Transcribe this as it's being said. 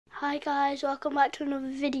Hi guys, welcome back to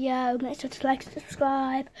another video. Make sure to like and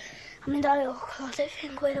subscribe. I'm in that little closet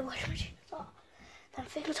thing where the washing machines are. Them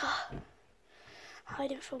things are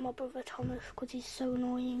hiding from my brother Thomas because he's so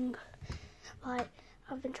annoying. Like,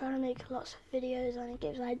 I've been trying to make lots of videos and it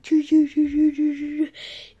gives like choo choo choo choo choo choo.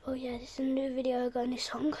 Oh yeah, this is a new video. I got a new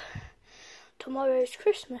song. Tomorrow's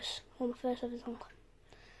Christmas. Well, my first ever song.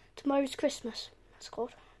 Tomorrow's Christmas, that's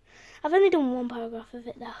called. I've only done one paragraph of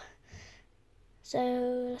it though. So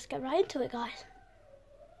let's get right into it, guys.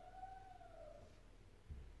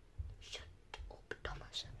 Shut up,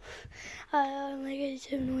 Thomas. Oh my god, it's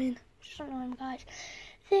so annoying. Just annoying, guys.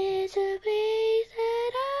 There's a place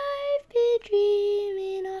that I've been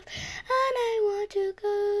dreaming of, and I want to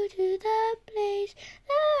go to that place,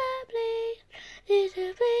 There's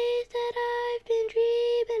a place that I've been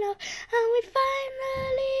dreaming of, and we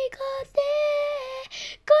finally got there,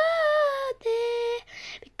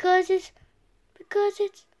 because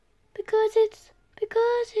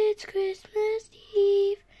it's Christmas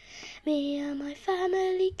Eve. Me and my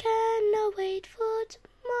family cannot wait for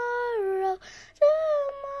tomorrow.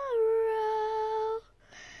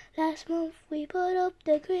 Last month we put up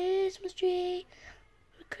the Christmas tree.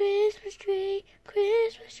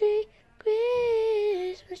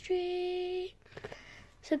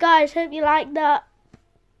 So guys, hope you like that.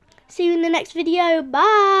 See you in the next video.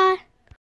 Bye.